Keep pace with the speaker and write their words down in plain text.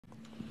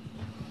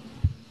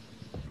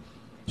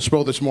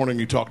Spo, this morning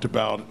you talked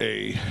about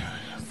a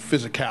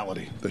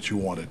physicality that you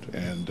wanted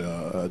and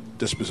a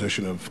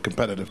disposition of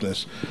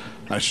competitiveness.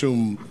 I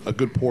assume a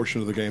good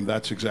portion of the game,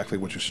 that's exactly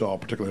what you saw,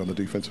 particularly on the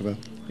defensive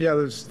end? Yeah,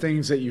 there's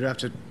things that you have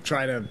to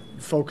try to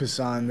focus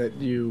on that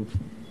you,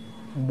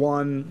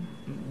 one,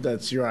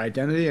 that's your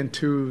identity, and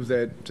two,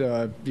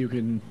 that you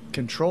can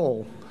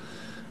control.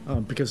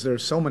 Because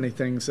there's so many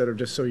things that are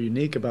just so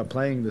unique about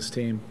playing this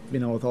team,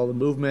 with all the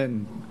movement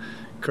and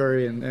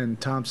Curry and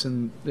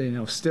Thompson,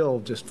 still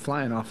just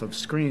flying off of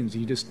screens.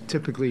 You just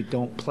typically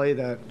don't play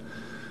that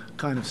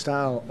kind of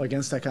style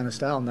against that kind of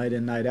style night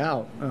in, night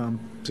out.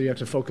 So you have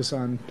to focus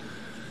on,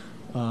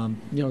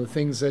 the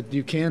things that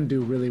you can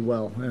do really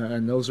well.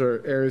 And those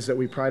are areas that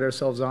we pride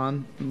ourselves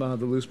on, the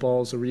loose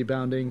balls, the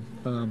rebounding,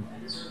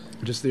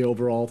 just the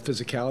overall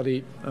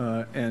physicality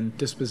and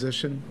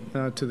disposition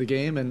to the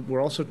game. And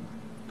we're also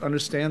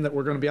understand that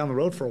we're going to be on the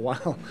road for a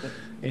while,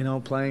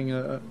 playing,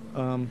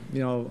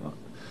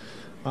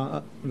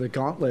 the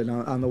gauntlet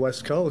on the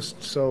West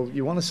Coast. So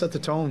you want to set the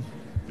tone,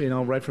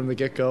 right from the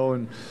get-go.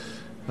 And,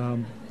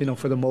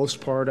 for the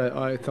most part,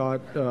 I thought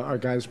our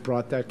guys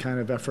brought that kind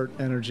of effort,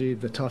 energy,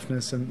 the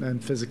toughness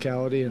and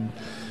physicality.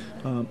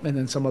 And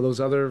then some of those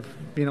other,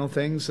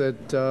 things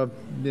that,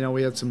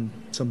 we had some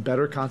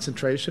better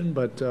concentration,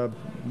 but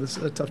this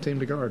is a tough team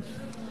to guard.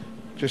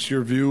 Just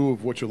your view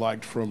of what you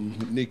liked from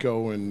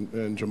Nico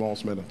and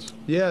Jamal's minutes.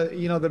 Yeah,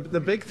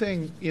 the big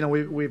thing,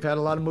 we've had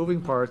a lot of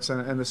moving parts,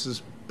 and this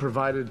has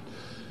provided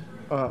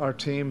our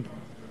team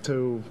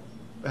to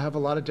have a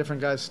lot of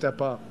different guys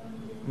step up,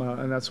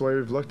 and that's the way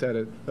we've looked at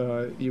it.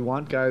 You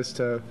want guys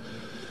to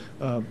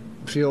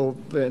feel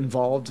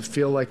involved,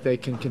 feel like they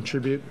can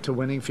contribute to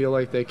winning, feel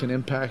like they can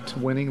impact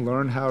winning,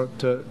 learn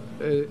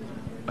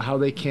how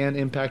they can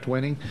impact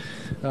winning.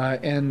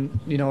 And,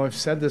 I've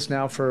said this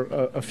now for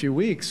a few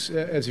weeks,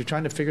 as you're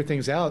trying to figure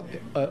things out,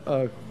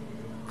 a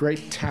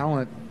great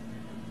talent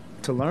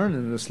to learn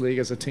in this league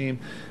as a team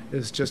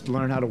is just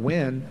learn how to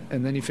win,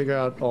 and then you figure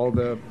out all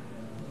the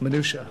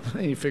minutia,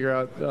 and you figure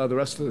out the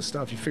rest of the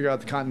stuff, you figure out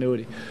the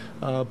continuity.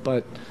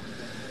 But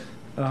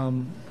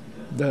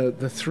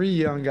the three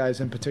young guys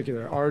in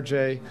particular,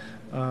 RJ,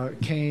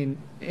 Kane,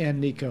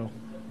 and Nico,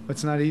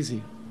 it's not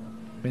easy.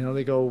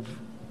 They go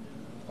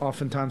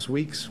oftentimes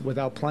weeks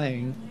without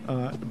playing,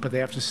 but they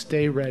have to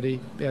stay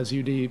ready, as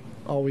UD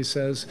always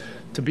says,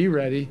 to be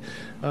ready,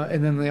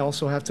 and then they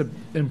also have to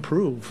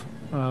improve.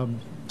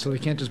 So they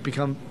can't just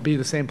be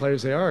the same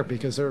players they are,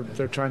 because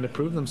they're trying to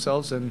prove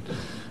themselves and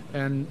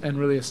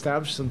really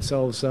establish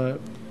themselves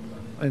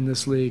in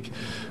this league.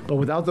 But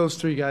without those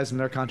three guys and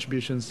their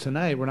contributions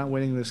tonight, we're not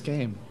winning this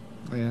game.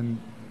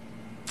 And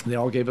they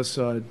all gave us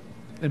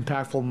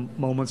impactful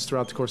moments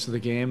throughout the course of the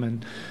game.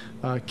 And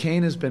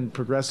Kane has been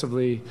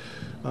progressively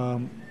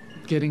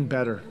getting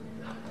better.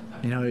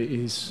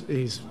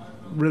 He's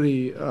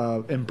really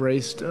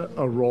embraced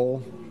a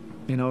role,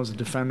 as a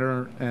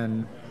defender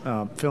and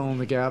filling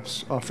the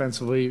gaps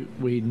offensively.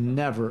 We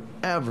never,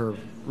 ever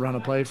run a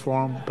play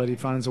for him, but he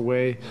finds a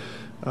way,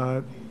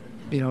 to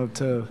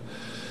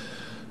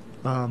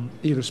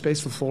either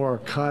space the floor or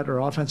cut or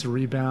offensive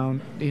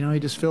rebound. He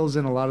just fills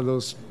in a lot of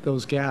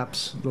those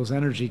gaps, those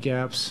energy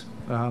gaps.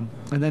 And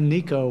then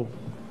Nico,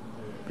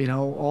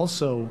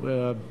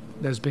 also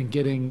has been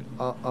getting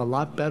a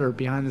lot better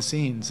behind the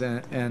scenes.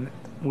 And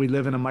we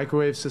live in a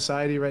microwave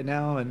society right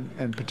now,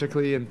 and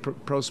particularly in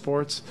pro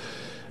sports.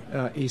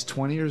 He's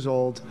 20 years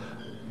old.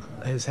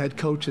 His head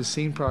coach has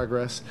seen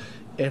progress.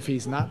 If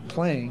he's not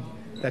playing,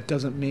 that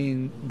doesn't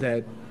mean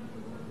that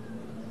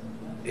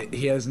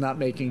he is not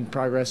making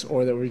progress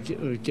or that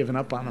we're giving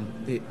up on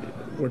him.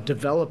 We're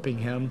developing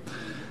him.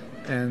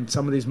 And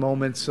some of these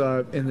moments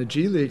in the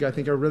G League, I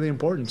think, are really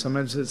important.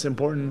 Sometimes it's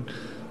important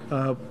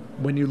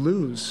when you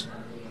lose,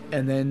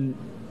 and then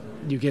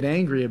you get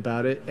angry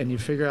about it, and you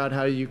figure out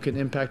how you can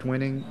impact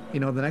winning, the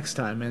next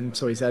time. And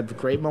so he's had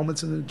great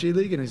moments in the G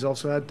League, and he's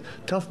also had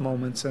tough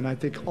moments. And I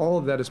think all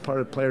of that is part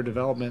of player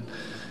development.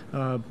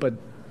 But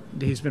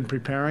he's been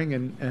preparing,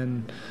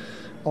 and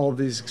all of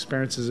these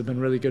experiences have been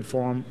really good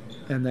for him.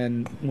 And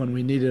then when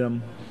we needed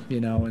him,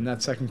 in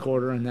that second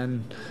quarter, and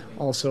then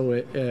also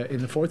in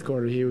the fourth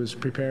quarter, he was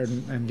prepared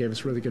and gave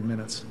us really good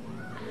minutes.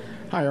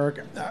 Hi, Erik.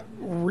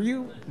 Were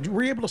you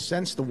able to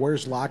sense the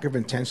Warriors' lack of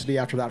intensity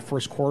after that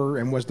first quarter,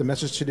 and was the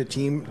message to the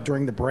team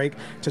during the break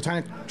to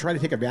try to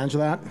take advantage of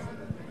that?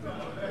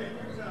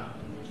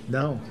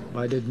 No,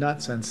 I did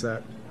not sense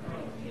that.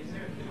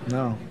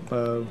 No.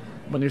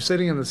 When you're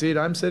sitting in the seat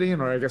I'm sitting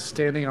in, or I guess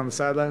standing on the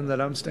sideline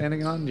that I'm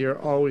standing on, you're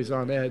always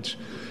on edge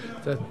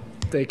that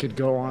they could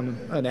go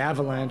on an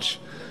avalanche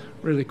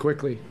really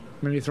quickly.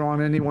 When you throw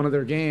on any one of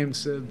their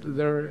games,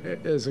 they're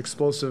as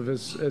explosive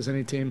as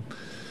any team,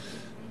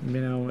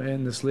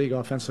 in this league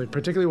offensively,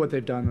 particularly what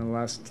they've done in the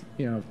last,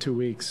 2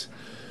 weeks.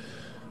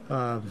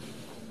 No,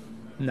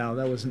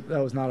 that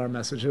was not our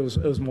message. It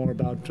was more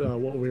about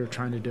what we were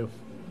trying to do.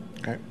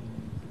 Okay.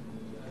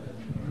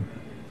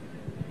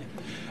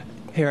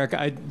 Hey, Erik,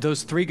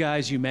 those three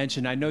guys you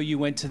mentioned, I know you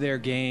went to their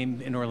game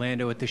in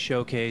Orlando at the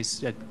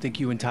Showcase. I think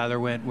you and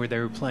Tyler went where they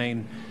were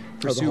playing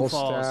for the Sioux whole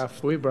Falls.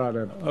 staff. We brought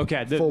a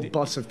full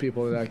bus of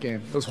people to that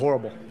game. It was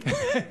horrible.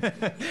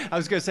 I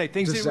was going to say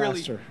things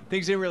Disaster.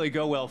 didn't really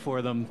go well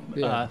for them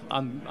Yeah.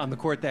 on the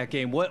court that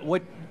game.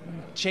 What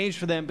changed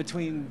for them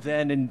between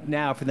then and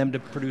now for them to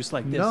produce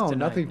like this? No, tonight?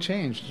 nothing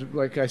changed.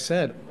 Like I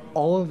said,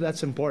 all of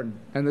that's important,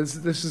 and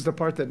this is the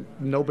part that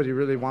nobody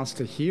really wants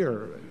to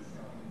hear.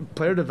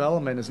 Player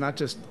development is not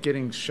just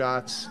getting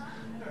shots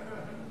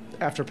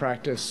after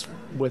practice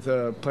with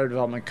a player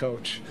development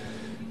coach.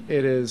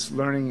 It is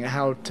learning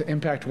how to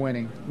impact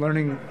winning,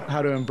 learning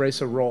how to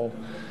embrace a role,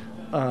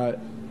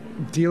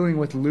 dealing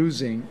with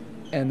losing,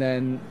 and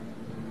then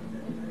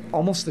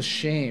almost the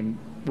shame.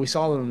 We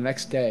saw them the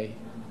next day,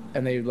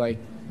 and they like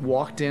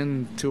walked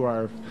into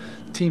our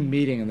team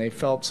meeting, and they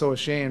felt so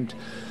ashamed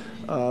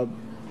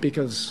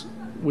because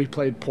we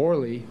played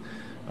poorly,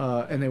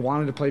 and they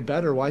wanted to play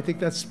better. Well, I think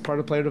that's part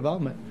of player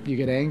development. You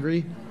get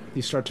angry.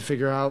 You start to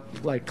figure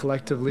out, like,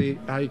 collectively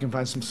how you can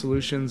find some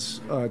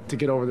solutions to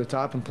get over the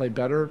top and play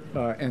better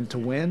and to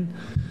win.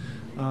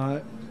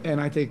 And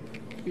I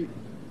think,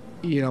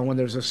 when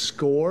there's a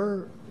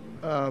score,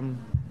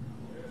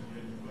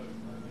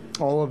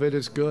 all of it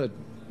is good.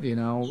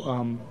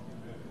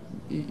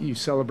 You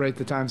celebrate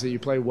the times that you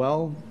play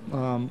well,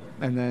 and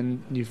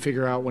then you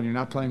figure out when you're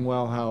not playing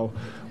well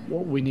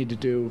what we need to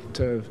do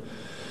to,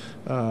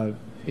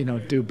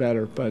 do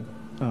better. But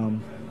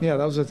yeah,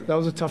 that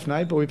was a tough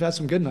night, but we've had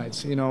some good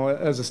nights.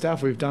 As a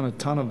staff, we've done a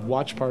ton of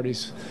watch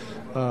parties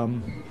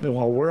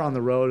while we're on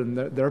the road and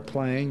they're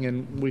playing,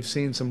 and we've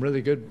seen some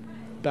really good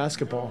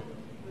basketball.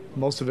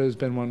 Most of it has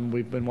been when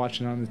we've been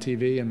watching on the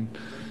TV and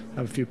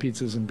have a few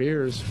pizzas and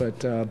beers, but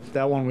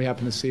that one we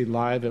happened to see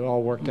live. It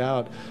all worked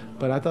out.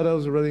 But I thought it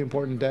was a really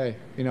important day,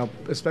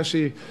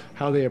 especially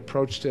how they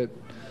approached it,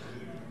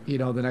 the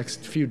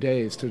next few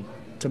days to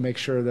make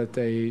sure that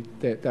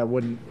that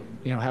wouldn't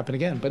happen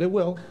again. But it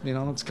will.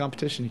 It's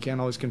competition. You can't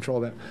always control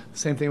that.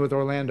 Same thing with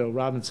Orlando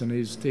Robinson.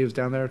 He was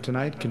down there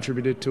tonight,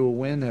 contributed to a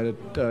win, had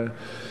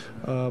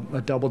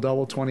a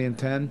double-double, 20 and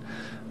 10.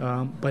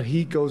 But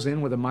he goes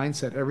in with a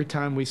mindset. Every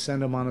time we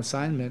send him on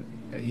assignment,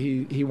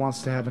 he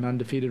wants to have an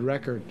undefeated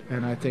record,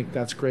 and I think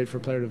that's great for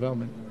player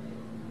development.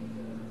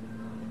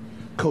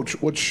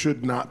 Coach, what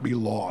should not be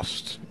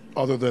lost,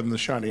 other than the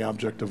shiny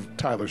object of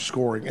Tyler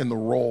scoring in the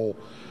role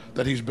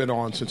that he's been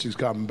on since he's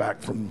gotten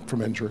back from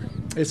injury?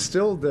 It's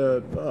still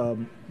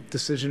the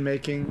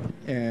decision-making,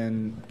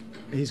 and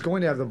he's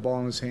going to have the ball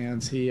in his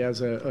hands. He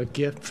has a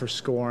gift for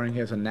scoring. He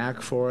has a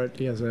knack for it.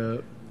 He has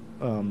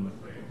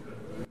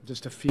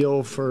just a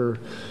feel for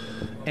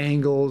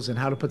angles and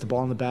how to put the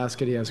ball in the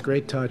basket. He has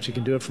great touch. He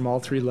can do it from all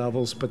three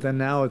levels. But then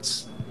now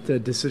it's the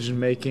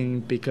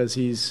decision-making because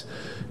he's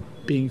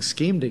being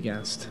schemed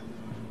against.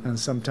 And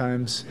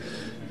sometimes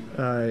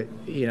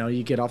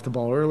you get off the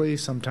ball early.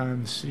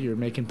 Sometimes you're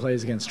making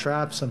plays against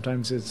traps.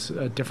 Sometimes it's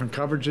different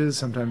coverages.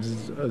 Sometimes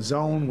it's a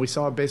zone. We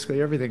saw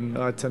basically everything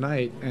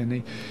tonight.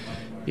 And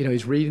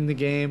he's reading the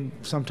game,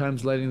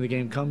 sometimes letting the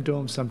game come to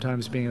him,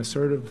 sometimes being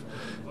assertive.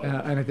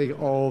 And I think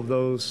all of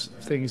those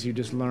things you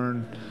just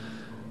learn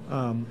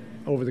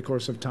over the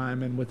course of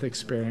time and with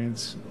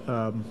experience,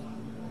 and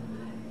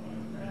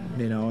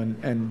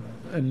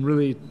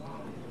really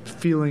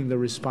feeling the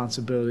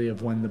responsibility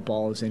of when the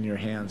ball is in your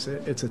hands.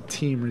 It's a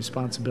team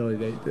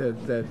responsibility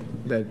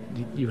that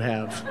you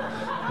have,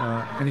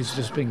 and he's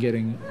just been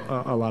getting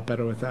a lot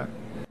better with that.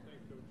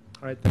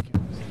 All right, thank you.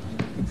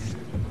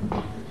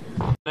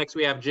 Next,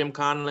 we have Jim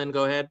Conlan.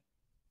 Go ahead.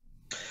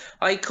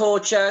 Hi,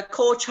 Coach.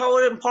 Coach,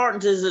 how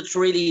important is it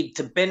really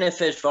to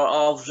benefit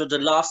after the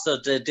loss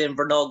of the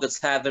Denver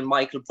Nuggets having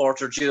Michael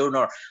Porter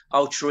Jr.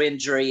 out through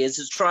injury? Is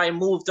it try and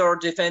move their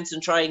defense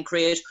and try and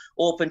create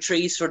open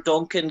threes for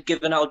Duncan,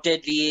 given how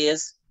deadly he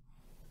is?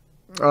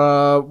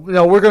 We're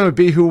going to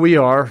be who we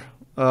are.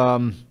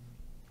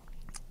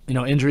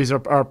 Injuries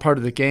are part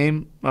of the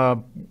game.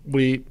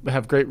 We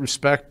have great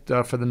respect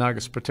for the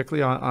Nuggets,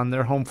 particularly on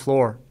their home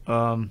floor.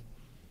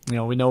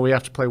 We know we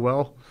have to play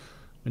well.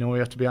 We know we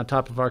have to be on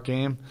top of our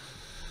game.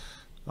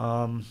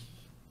 So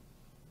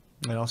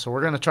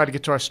we're going to try to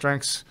get to our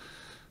strengths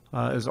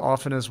as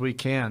often as we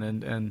can,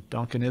 and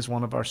Duncan is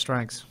one of our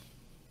strengths.